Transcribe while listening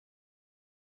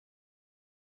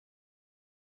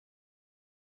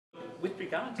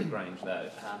regard to Grange, though,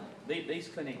 these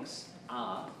clinics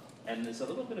are, and there's a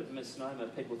little bit of misnomer,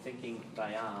 people thinking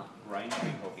they are Grange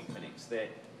Recorking clinics. They're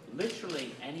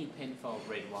literally any Penfold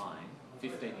red wine,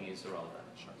 15 years or older.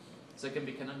 Sure. So it can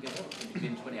be Canunga Hill, it can be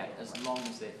Bin 28, as long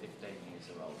as they're 15 years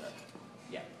or older.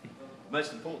 Yeah.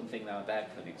 Most important thing, though,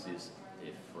 about clinics is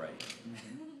they're free.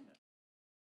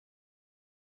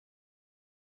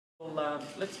 Well,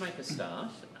 let's make a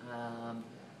start.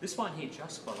 This wine here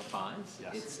just qualifies.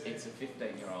 Yes. It's a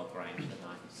 15-year-old Grange at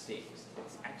 96.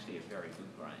 It's actually a very good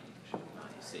Grange at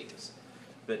 96.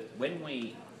 But when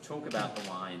we talk about the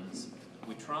wines,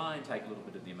 we try and take a little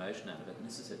bit of the emotion out of it. And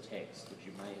this is a text which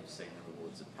you may have seen in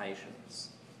Rewards of Patience.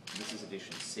 And this is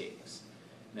edition 6.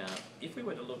 Now, if we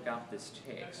were to look up this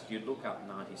text, you'd look up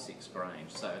 96 Grange.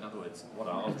 So, in other words, what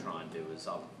I'll try and do is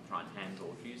I'll try and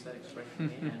handle, do you use that expression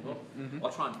here, handle?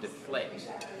 I'll try and deflect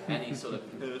any sort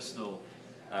of personal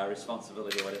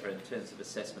responsibility or whatever in terms of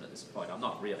assessment at this point. I'm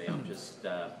not really, I'm just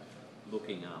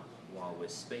looking up while we're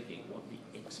speaking what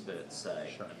the experts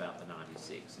say about the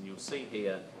 96. And you'll see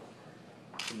here,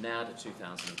 from now to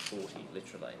 2040,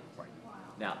 literally.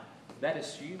 Now, that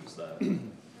assumes, though,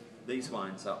 these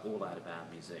wines are all out of our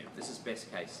museum. This is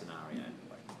best case scenario.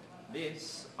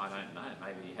 This, I don't know,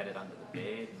 maybe you had it under the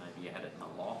bed, maybe you had it in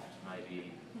the loft,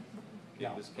 maybe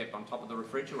it was kept on top of the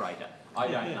refrigerator. I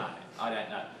don't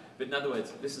know. But in other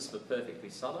words, this is for perfectly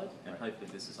solid, and hopefully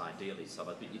this is ideally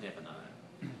solid, but you never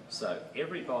know. So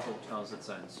every bottle tells its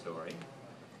own story,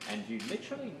 and you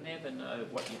literally never know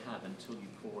what you have until you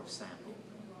pour a sample.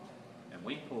 And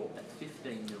we pour a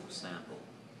 15 ml sample,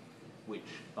 which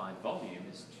by volume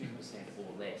is 2%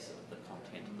 or less of the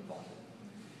content of the bottle.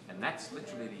 And that's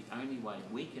literally the only way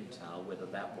we can tell whether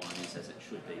that wine is as it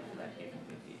should be for that given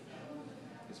vintage.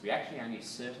 Because we actually only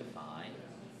certify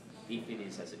if it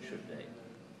is as it should be.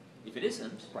 If it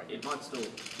isn't, it might still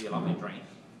be a lovely drink.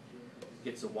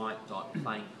 Gets a white dot,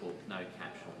 plain cork, no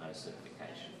capsule, no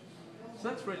certification. So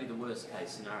that's really the worst case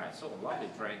scenario. It's all a lovely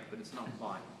drink, but it's not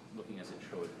quite looking as it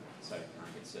should, so it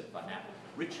can't get certified. Now,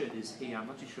 Richard is here, I'm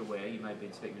not too sure where, you may have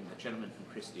been speaking, the gentleman from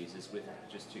Christie's is with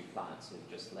just 2 clients who have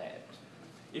just left.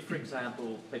 If, for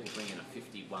example, people bring in a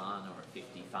 51 or a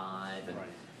 55, and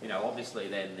you know, obviously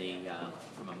then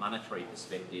from a monetary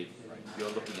perspective, you're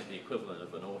looking at the equivalent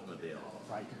of an automobile,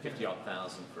 50-odd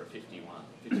thousand for a 51,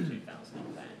 52,000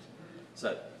 in that.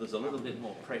 So there's a little bit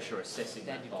more pressure assessing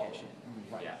that bottle.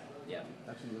 Yeah.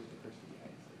 That's when you look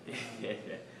at Christie.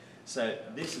 Yeah. So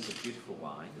this is a beautiful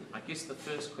wine. I guess the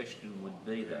first question would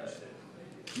be though,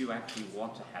 do you actually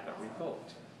want to have it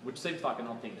recorked? Which seems like an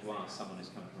odd thing to ask someone who's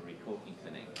come from a recorking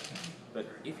clinic. But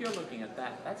if you're looking at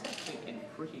that, that's actually in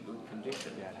pretty good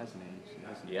condition. Yeah, it hasn't aged. It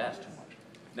hasn't aged too much.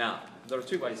 Now, there are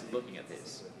 2 ways of looking at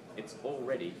this. It's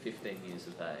already 15 years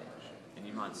of age. And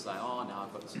you might say, oh no,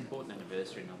 I've got this important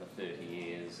anniversary, another 30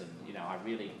 years, and you know, I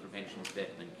really, prevention is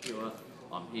better than cure.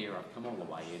 I'm here, I've come all the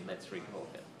way in, let's recork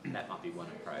it. That might be one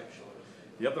approach.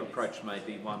 The other approach may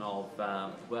be one of,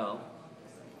 well,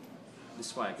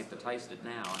 this way I get to taste it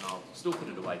now and I'll still put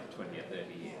it away for 20 or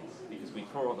 30 years because we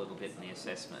pour a little bit in the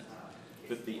assessment.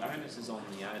 But the onus is on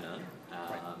the owner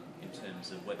in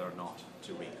terms of whether or not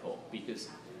to recork, because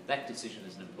that decision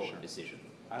is an important decision.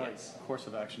 I like course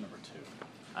of action number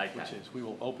 2, which is we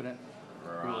will open it,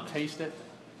 we will taste it,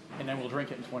 and then we'll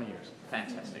drink it in 20 years.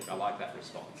 Fantastic. I like that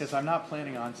response. Because I'm not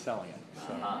planning on selling it,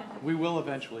 so we will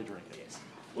eventually drink it. Yes.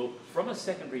 Well, from a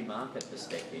secondary market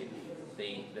perspective,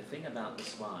 the thing about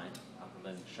this wine, other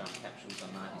than sharp capsules on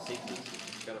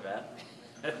 96s, got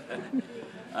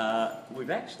about, we've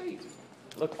actually,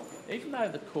 look, even though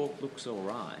the cork looks all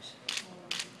right,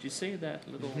 do you see that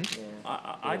little,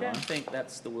 I don't think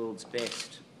that's the world's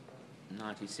best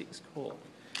 96 cork,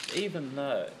 even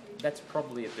though that's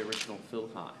probably at the original fill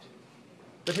height.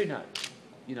 But who knows?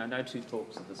 You know, no 2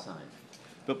 corks are the same.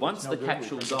 But once the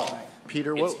capsule's off,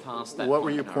 Peter, it's past that what were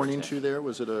point you of no pointing return. to there?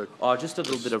 Was it a... Oh, just a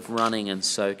little bit of running and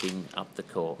soaking up the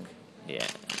cork. Yeah,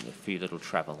 and a few little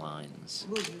travel lines.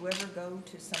 Will you ever go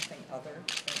to something other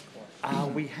than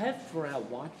cork? We have for our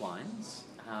white wines,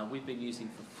 we've been using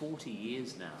for 40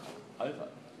 years now, over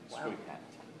screw cap.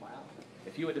 Wow.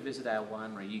 If you were to visit our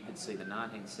winery, you could see the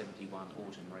 1971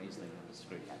 Autumn Riesling on the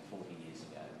screw cap 40 years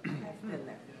ago. I've been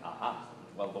there. Aha.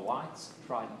 Well, the whites,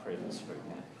 tried and proven screw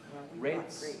cap. Well, we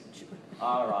Reds. bought Grange.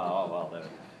 Oh, well, there.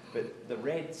 But the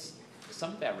reds,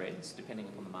 some of our reds, depending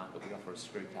upon the market, we offer a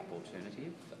screw cap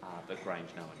alternative, but Grange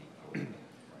no one.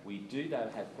 We do, though,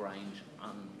 have Grange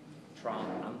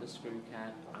trial under screw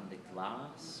cap, under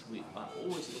glass. We are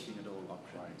always looking at all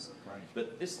options.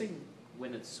 But this thing,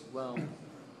 when it's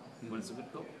when it's a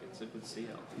good cork, it's a good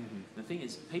seal. The thing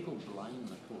is, people blame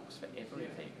the corks for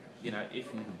everything. You know, if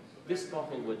this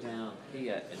bottle were down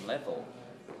here in level,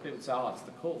 people would say, oh, it's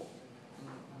the cork.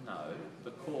 No,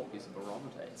 the cork is a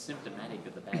barometer. It's symptomatic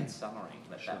of the bad cellaring,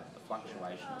 the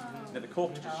fluctuation. Now, the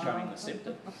cork's just showing the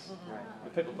symptoms,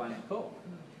 but people blame the cork.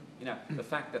 You know, the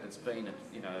fact that it's been at,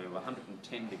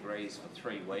 110 degrees for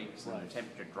 3 weeks and the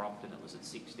temperature dropped and it was at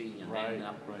 60 and then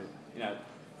up,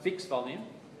 fixed volume,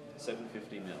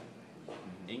 750 mil.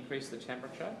 Increase the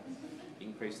temperature,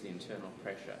 increase the internal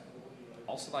pressure.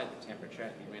 Oscillate the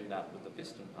temperature, you end up with the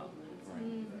piston pump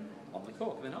on the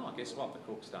cork. And then, guess what? The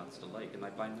cork starts to leak and they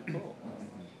blame the cork.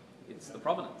 It's the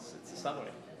provenance, it's the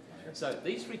cellaring. So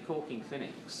these recorking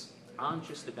clinics aren't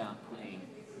just about putting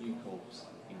new corks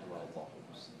into old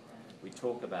bottles. We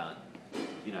talk about,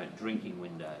 drinking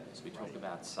windows, we talk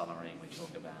about cellaring, we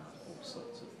talk about all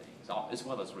sorts of things, as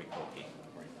well as recorking.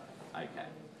 Okay.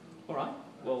 All right.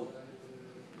 Well,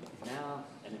 now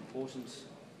an important...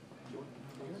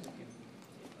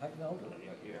 I can hold it.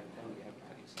 You have to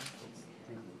cut yourself.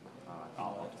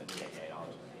 All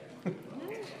right.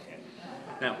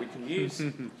 Now, we can use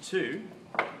 2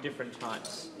 different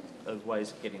types of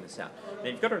ways of getting this out. Now,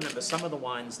 you've got to remember some of the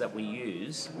wines that we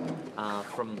use are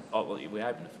we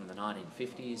opened it from the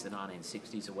 1950s, the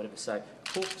 1960s or whatever, so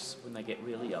corks, when they get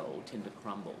really old, tend to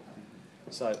crumble.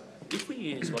 So if we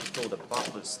use what's called a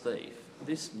butler's thief,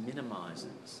 this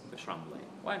minimises the crumbling.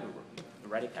 Won't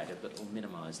eradicate it, but it will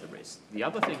minimise the risk. The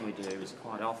other thing we do is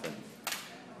quite often,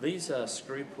 these are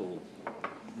screw pull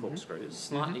corkscrews,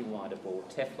 slightly wider bore,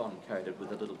 Teflon coated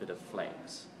with a little bit of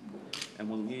flex. And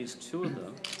we'll use 2 of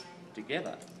them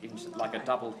together, into like a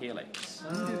double helix.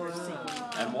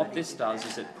 And what this does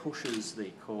is it pushes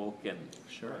the cork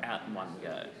out in one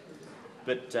go.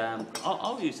 But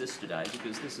I'll use this today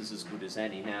because this is as good as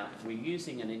any. Now, we're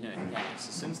using an inert gas.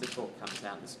 As soon as the cork comes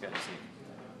out, this goes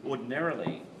in.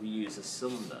 Ordinarily, we use a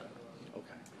cylinder.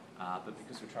 But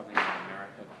because we're travelling in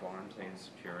America, quarantine,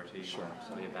 security, we're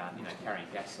actually about carrying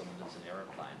gas cylinders in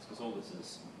aeroplanes because all this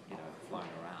is flown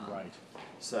around. Right.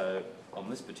 So on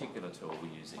this particular tour,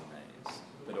 we're using these.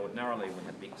 But ordinarily, we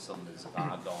have big cylinders of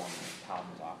argon,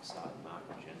 carbon dioxide, and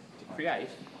nitrogen to create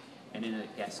an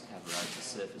inert gas cabaret to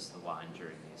surface the wine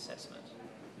during the assessment.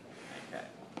 Okay.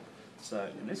 So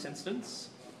in this instance,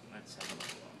 let's have a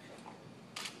look.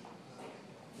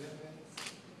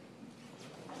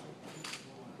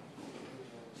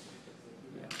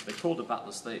 They called it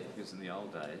butler's thief because in the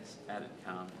old days, added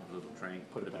calm, have a little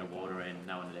drink, put a bit of water in,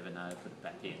 no one would ever know, put it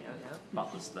back in.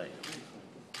 Butler's thief.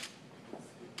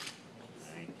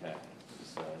 Okay,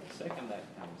 so the second that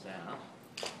comes out,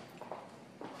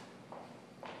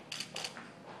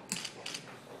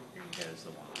 here goes the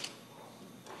wine.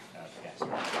 Gas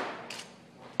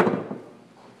ring.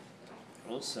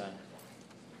 Also,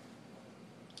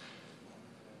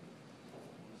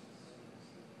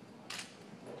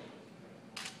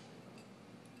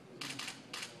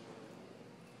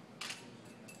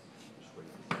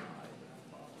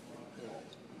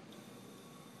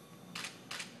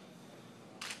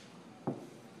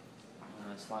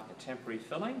 like a temporary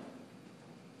filling.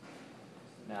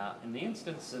 Now, in the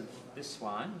instance of this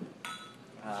wine,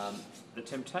 the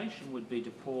temptation would be to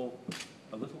pour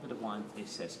a little bit of wine for the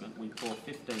assessment. We pour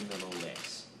 15 ml or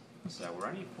less. So we're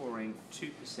only pouring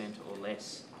 2% or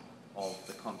less of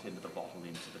the content of the bottle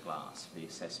into the glass for the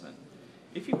assessment.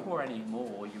 If you pour any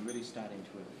more, you're really starting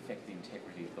to affect the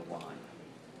integrity of the wine.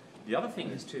 The other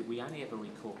thing is too, we only ever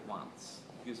recork once.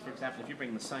 Because, for example, if you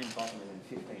bring the same bottle in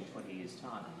 15, 20 years'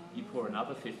 time, you pour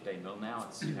another 15 ml, now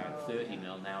it's 30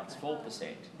 ml, now it's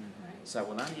 4%. So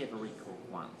we'll only ever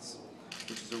recork once,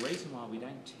 which is a reason why we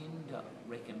don't tend to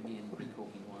recommend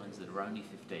recorking wines that are only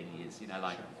 15 years.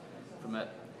 From a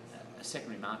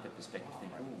secondary market perspective,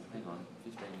 think, oh, hang on,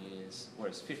 15 years,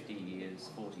 whereas 50 years,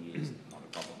 40 years, not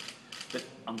a problem. But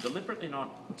I'm deliberately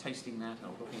not tasting that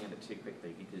or looking at it too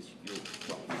quickly because you could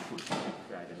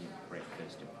create an incorrect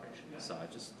first impression. So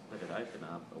just let it open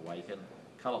up, awaken.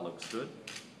 Colour looks good.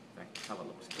 In fact, colour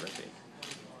looks terrific.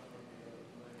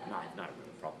 No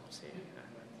real problems here.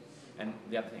 And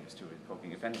the other thing is too, with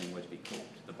corking, if anything were to be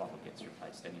corked, the bottle gets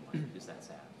replaced anyway because that's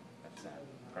our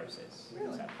process.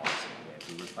 That's our policy. Yeah,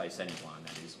 if we replace any wine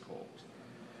that is corked.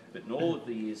 But in all of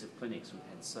the years of clinics, we've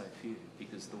had so few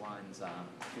because the wines are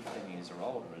 15 years or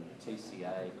older and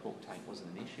TCA, cork tank wasn't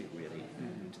an issue really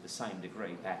to the same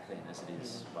degree back then as it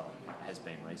is, well, has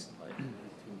been recently.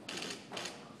 It's beautiful.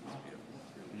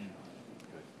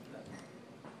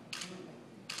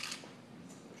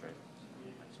 True.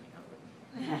 Makes me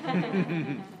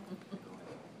hungry.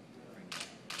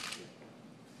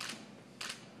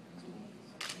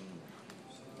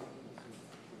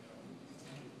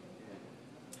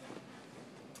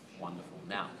 Wonderful.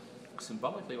 Now,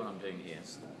 symbolically what I'm doing here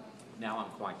is, now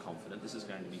I'm quite confident this is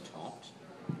going to be topped,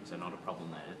 so not a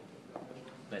problem there.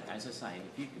 But as I say,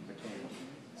 if you can pretend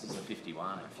this is a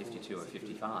 51 or 52 or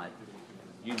 55,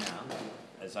 you now,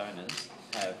 as owners,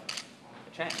 have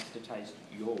a chance to taste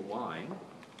your wine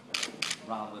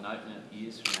rather than open it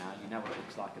years from now. You know what it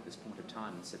looks like at this point of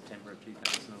time in September of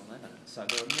 2011. So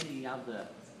there are many other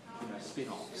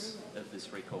spin-offs of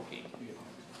this recorking.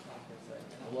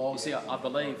 You see, I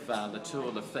believe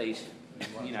Latour, Lafitte,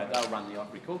 they'll run the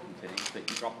odd recorking fittings, but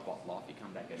you drop the bottle off, you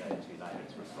come back a day or two later,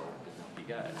 it's recorked, and off you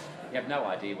go. You have no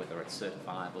idea whether it's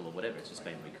certifiable or whatever, it's just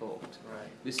been recorked. Right.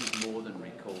 This is more than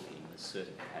recorking, this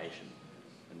certification.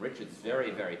 And Richard's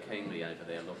very, very keenly over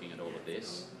there looking at all of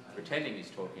this, pretending he's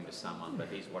talking to someone, but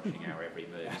he's watching our every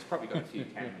move. He's probably got a few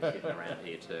cameras hidden around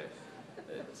here too.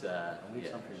 But,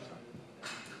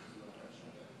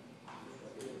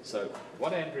 So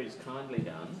what Andrew's kindly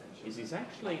done is he's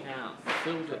actually now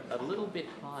filled it a little bit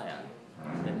higher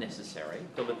than necessary,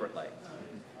 deliberately,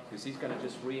 because he's going to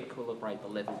just re-equilibrate the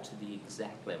level to the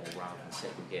exact level rather than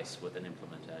second guess with an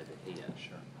implement over here.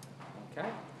 Sure. Okay?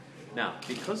 Now,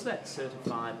 because that's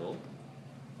certifiable,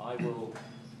 I will...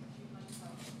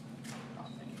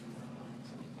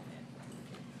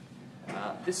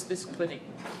 This clinic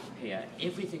here,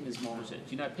 everything is monitored.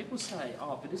 People say,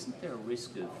 oh, but isn't there a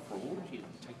risk of fraud? You're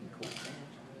taking cork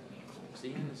out.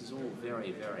 See, this is all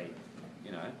very, very,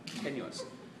 tenuous.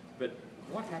 But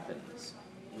what happens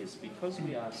is, because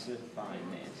we are certifying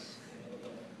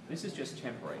this is just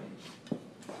temporary,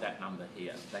 that number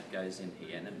here, that goes in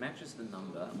here, and it matches the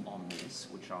number on this,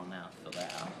 which I'll now fill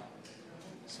out.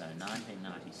 So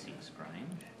 1996 grain.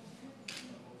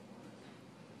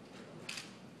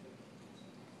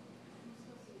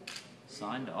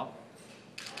 Signed off,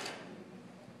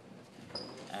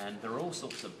 and there are all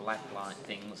sorts of black light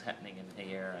things happening in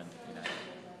here, and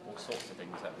all sorts of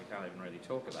things that we can't even really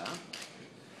talk about.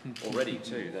 Already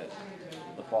too, that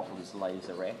the bottle is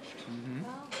laser etched.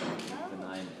 The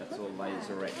name, that's all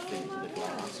laser etched into the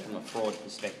glass from a fraud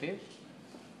perspective.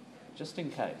 Just in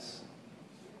case.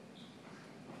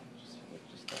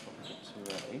 Just that a bit too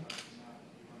early.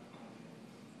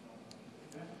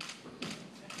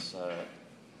 So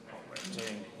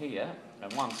doing here,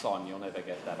 and once on you'll never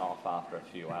get that off after a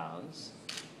few hours,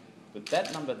 but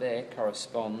that number there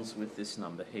corresponds with this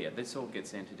number here. This all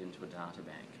gets entered into a data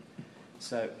bank.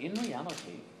 So in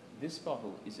reality, this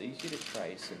bottle is easier to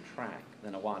trace and track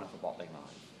than a wine off a bottling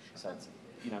line. So it's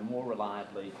more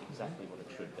reliably exactly what it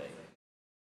should be.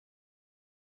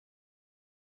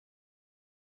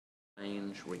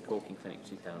 Range Recorking Clinic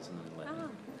 2011.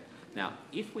 Now,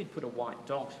 if we put a white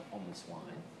dot on this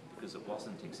wine, because it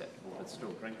wasn't acceptable but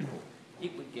still drinkable,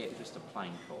 it would get just a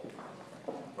plain cork.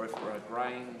 Or if we're a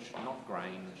Grange, not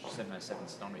Grange, 707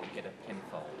 Stoney, you get a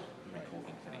Penfolds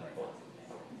Recorking Clinic cork.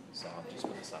 So I'll just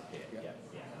put this up here. Yeah.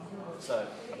 So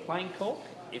a plain cork,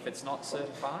 if it's not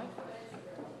certified,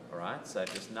 all right, so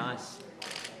just nice,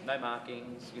 no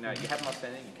markings, you haven't lost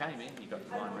anything, you came in, you got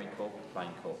your wine recorked,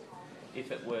 plain cork.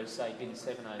 If it were, say, bin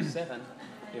 707,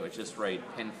 it would just read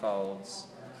Penfolds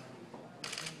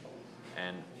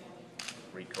and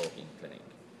Recorking Clinic.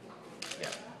 Yeah.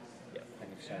 And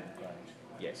you've shown Grange.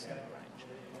 Yes, no Grange.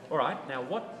 All right, now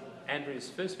what Andrew is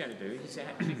first going to do is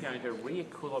actually going to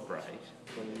re-equilibrate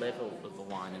the level of the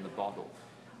wine in the bottle.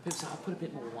 People say, I'll put a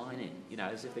bit more wine in,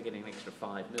 as if they're getting an extra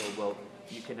 5 ml. Well,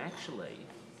 you can actually,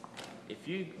 if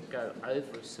you go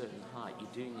over a certain height,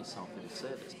 you're doing yourself a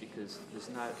disservice because there's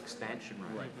no expansion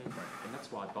rate. And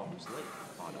that's why bottles leak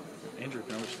quite often. Andrew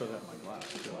can always throw that in my glass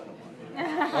too. I don't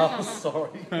mind. Oh,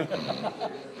 sorry.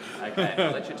 Okay,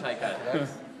 I'll let you take over.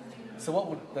 So what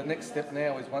would the next step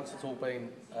now is, once it's all been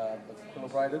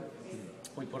equilibrated,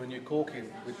 we put a new cork in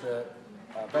with the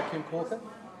vacuum corker,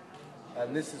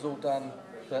 and this is all done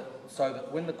so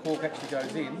that when the cork actually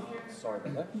goes in, sorry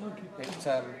about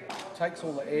that, it takes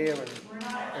all the air and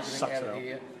everything out of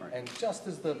here, and just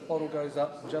as the bottle goes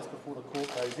up, just before the cork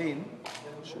goes in,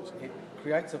 it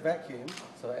creates a vacuum,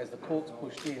 so that as the cork's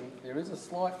pushed in, there is a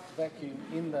slight vacuum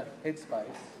in the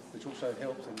headspace, which also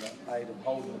helps in the aid of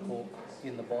holding the cork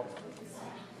in the bottle.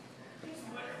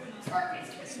 So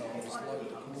I'll just load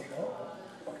the cork up.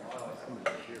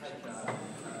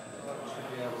 Should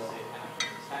be able to...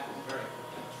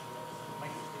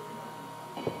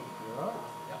 You alright?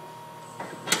 Yep.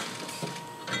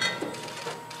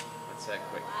 That's that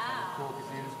quick. The cork is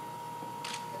in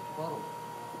the bottle.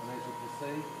 And as you can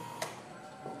see,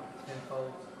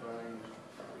 Penfolds, Grange,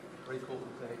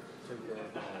 Recorking Clinic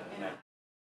 2011.